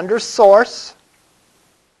look under source.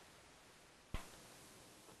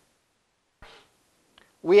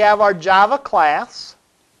 We have our Java class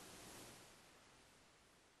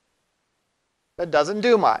that doesn't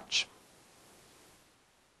do much.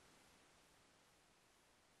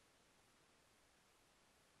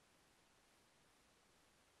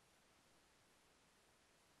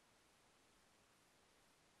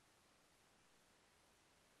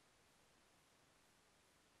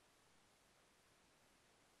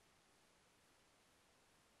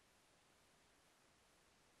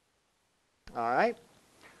 All right.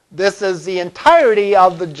 This is the entirety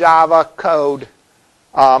of the Java code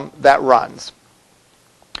that runs.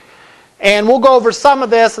 And we'll go over some of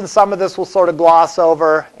this, and some of this we'll sort of gloss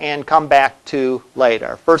over and come back to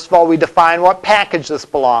later. First of all, we define what package this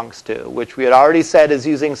belongs to, which we had already said is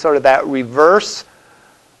using sort of that reverse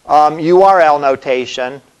URL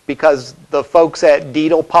notation, because the folks at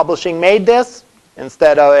Deedle Publishing made this, and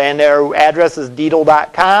their address is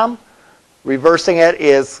deedle.com. Reversing it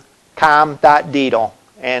is com.deedle.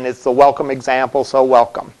 And it's the welcome example, so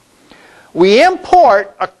welcome. We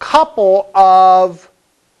import a couple of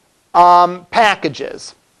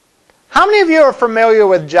packages. How many of you are familiar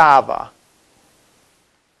with Java?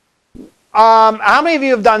 How many of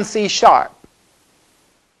you have done C#?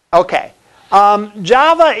 Okay.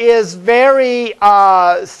 Java is very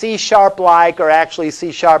C#-like, or actually C#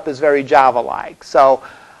 is very Java-like. So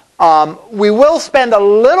we will spend a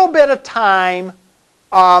little bit of time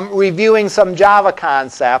reviewing some Java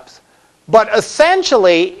concepts, but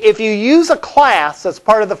essentially, if you use a class as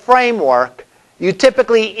part of the framework, you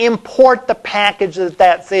typically import the package that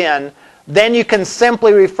that's in. Then you can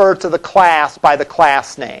simply refer to the class by the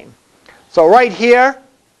class name. So right here,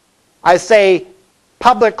 I say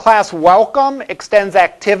public class welcome extends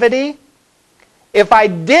activity. If I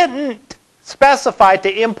didn't specify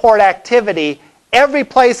to import activity, every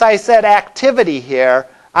place I said activity here,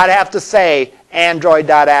 I'd have to say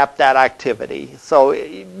android.app.activity. So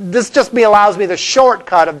this just allows me the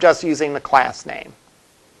shortcut of just using the class name.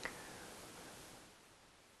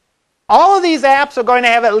 All of these apps are going to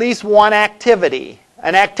have at least one activity.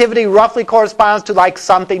 An activity roughly corresponds to like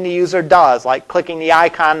something the user does, like clicking the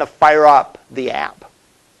icon to fire up the app.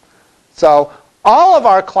 So all of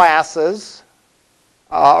our classes,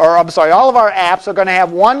 all of our apps are going to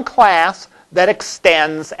have one class that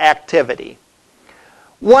extends activity.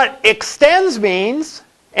 What extends means,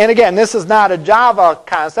 and again, this is not a Java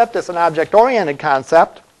concept, it's an object-oriented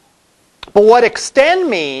concept, but what extend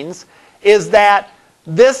means is that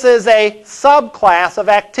this is a subclass of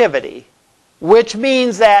activity, which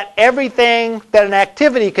means that everything that an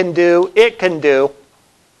activity can do, it can do,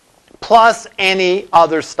 plus any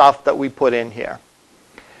other stuff that we put in here.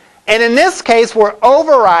 And in this case, we're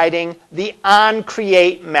overriding the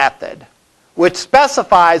onCreate method, which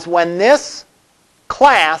specifies when this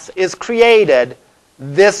class is created,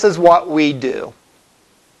 this is what we do.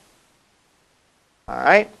 All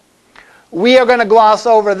right? We are going to gloss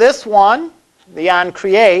over this one, the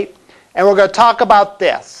onCreate, and we're going to talk about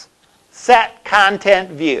this, set content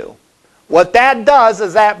view. What that does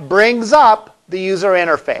is that brings up the user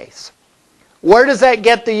interface. Where does that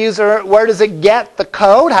get the user? Where does it get the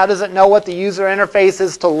code? How does it know what the user interface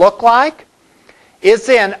is to look like? It's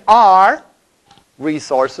in R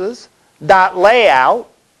resources.layout,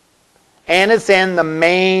 and it's in the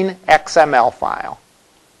main XML file.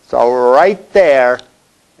 So right there,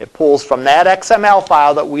 it pulls from that XML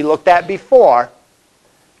file that we looked at before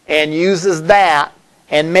and uses that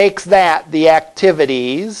and makes that the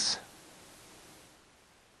activities.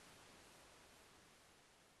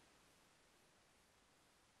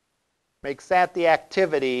 Makes that the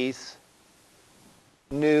activities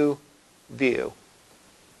new view.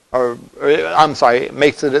 Or I'm sorry, it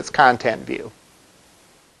makes it its content view.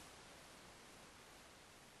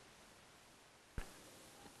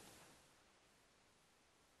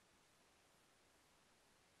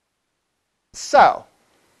 So,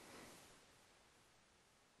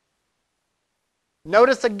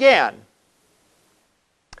 notice again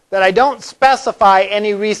that I don't specify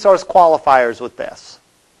any resource qualifiers with this.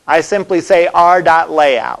 I simply say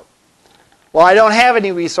r.layout. Well, I don't have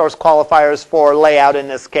any resource qualifiers for layout in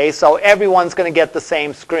this case, so everyone's going to get the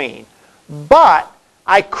same screen. But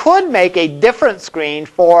I could make a different screen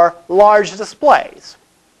for large displays.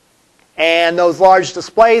 And those large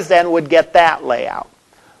displays then would get that layout.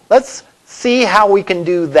 Let's see how we can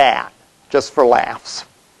do that, just for laughs.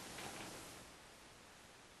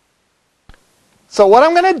 So what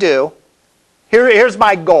I'm going to do, here's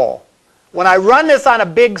my goal. When I run this on a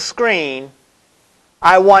big screen,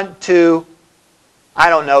 I want to, I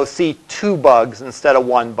don't know, see 2 bugs instead of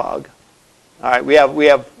 1 bug. All right, we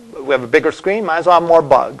have a bigger screen, might as well have more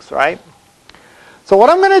bugs, right? So what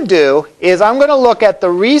I'm going to do is I'm going to look at the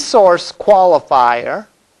resource qualifier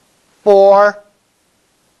for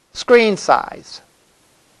screen size.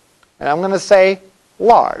 And I'm going to say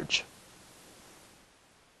large.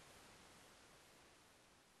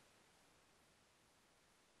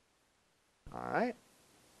 All right.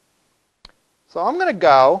 So I'm going to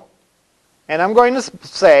go, and I'm going to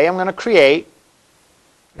say, I'm going to create,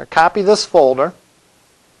 I'm going to copy this folder.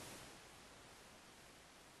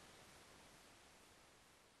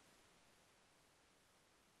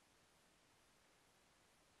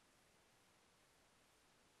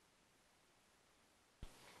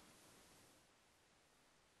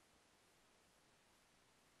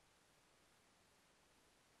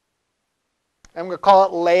 I'm going to call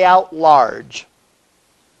it layout large.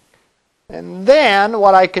 And then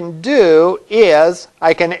what I can do is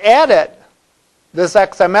I can edit this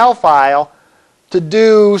XML file to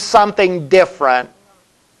do something different.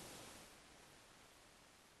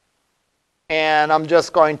 And I'm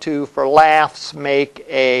just going to, for laughs, make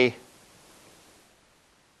a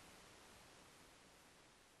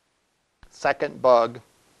second bug.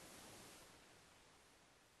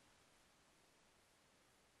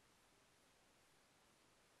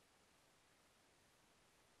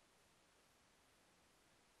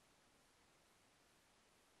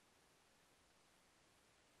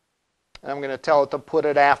 I'm going to tell it to put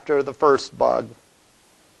it after the first bug.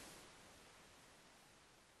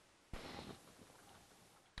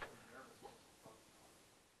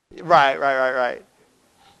 Right.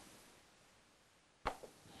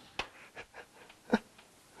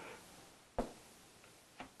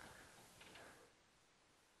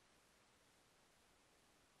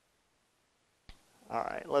 All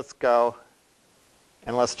right, let's go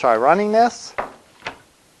and let's try running this.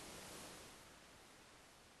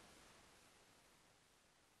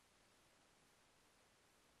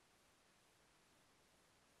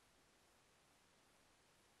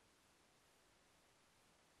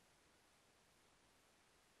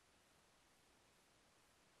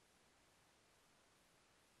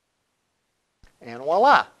 And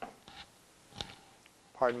voila.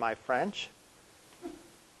 Pardon my French.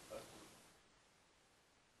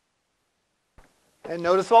 And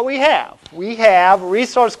notice what we have. We have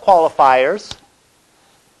resource qualifiers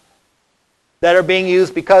that are being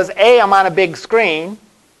used because A, I'm on a big screen.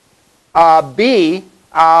 B,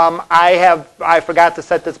 I forgot to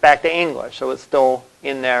set this back to English, so it's still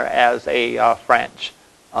in there as a French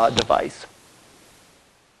device.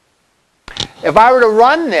 If I were to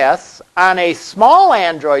run this on a small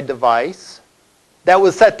Android device that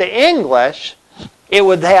was set to English, it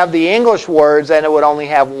would have the English words and it would only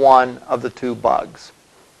have one of the two bugs.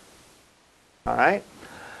 All right?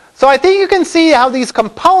 So I think you can see how these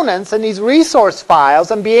components and these resource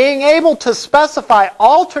files and being able to specify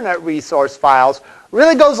alternate resource files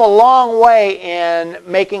really goes a long way in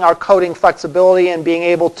making our coding flexibility and being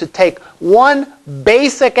able to take one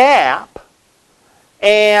basic app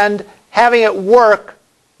and having it work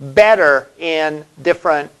better in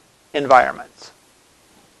different environments.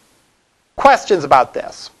 Questions about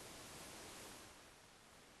this?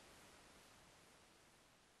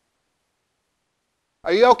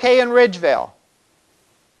 Are you okay in Ridgeville?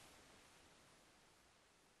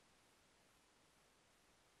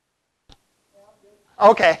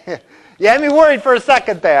 Okay. You had me worried for a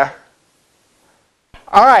second there.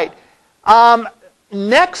 All right.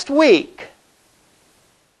 Next week,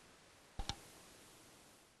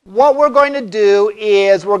 what we're going to do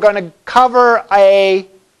is we're going to cover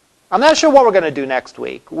I'm not sure what we're going to do next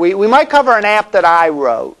week. We might cover an app that I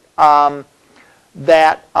wrote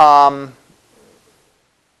that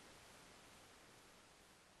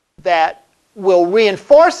will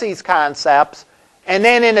reinforce these concepts. And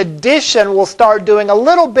then in addition, we'll start doing a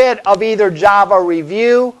little bit of either Java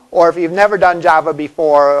review, or if you've never done Java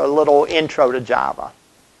before, a little intro to Java.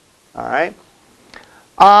 All right?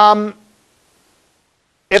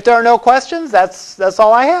 If there are no questions, that's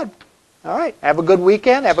all I had. All right. Have a good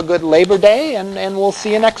weekend. Have a good Labor Day, and we'll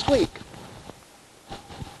see you next week.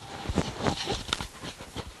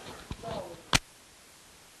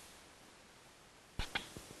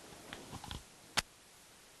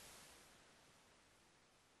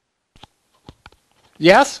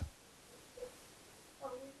 Yes?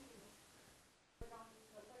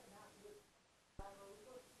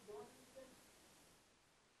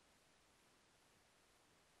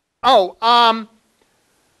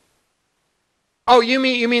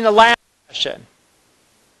 You mean the last session?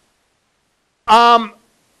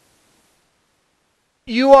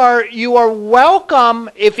 You are welcome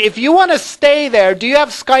if you want to stay there. Do you have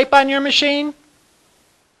Skype on your machine?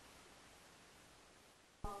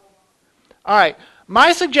 All right.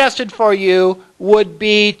 My suggestion for you would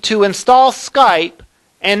be to install Skype,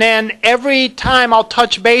 and then every time I'll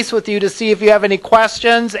touch base with you to see if you have any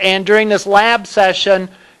questions. And during this lab session,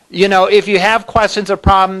 you know, if you have questions or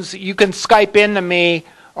problems, you can Skype into me,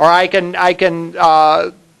 or I can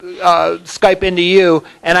Skype into you,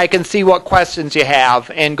 and I can see what questions you have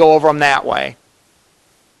and go over them that way.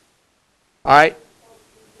 All right.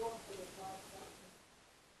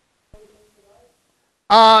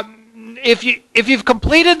 If you've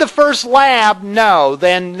completed the first lab, no.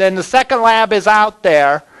 Then the second lab is out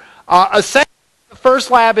there. The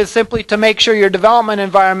first lab is simply to make sure your development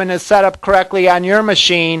environment is set up correctly on your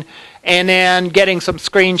machine, and then getting some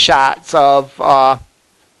screenshots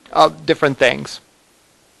of different things.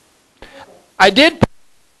 I did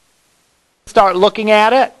start looking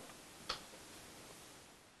at it,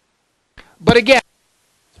 but again,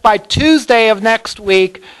 by Tuesday of next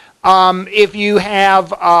week, if you have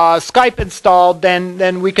Skype installed,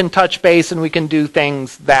 then we can touch base and we can do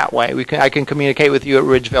things that way. I can communicate with you at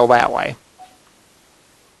Ridgeville that way.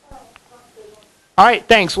 All right,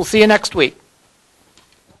 thanks. We'll see you next week.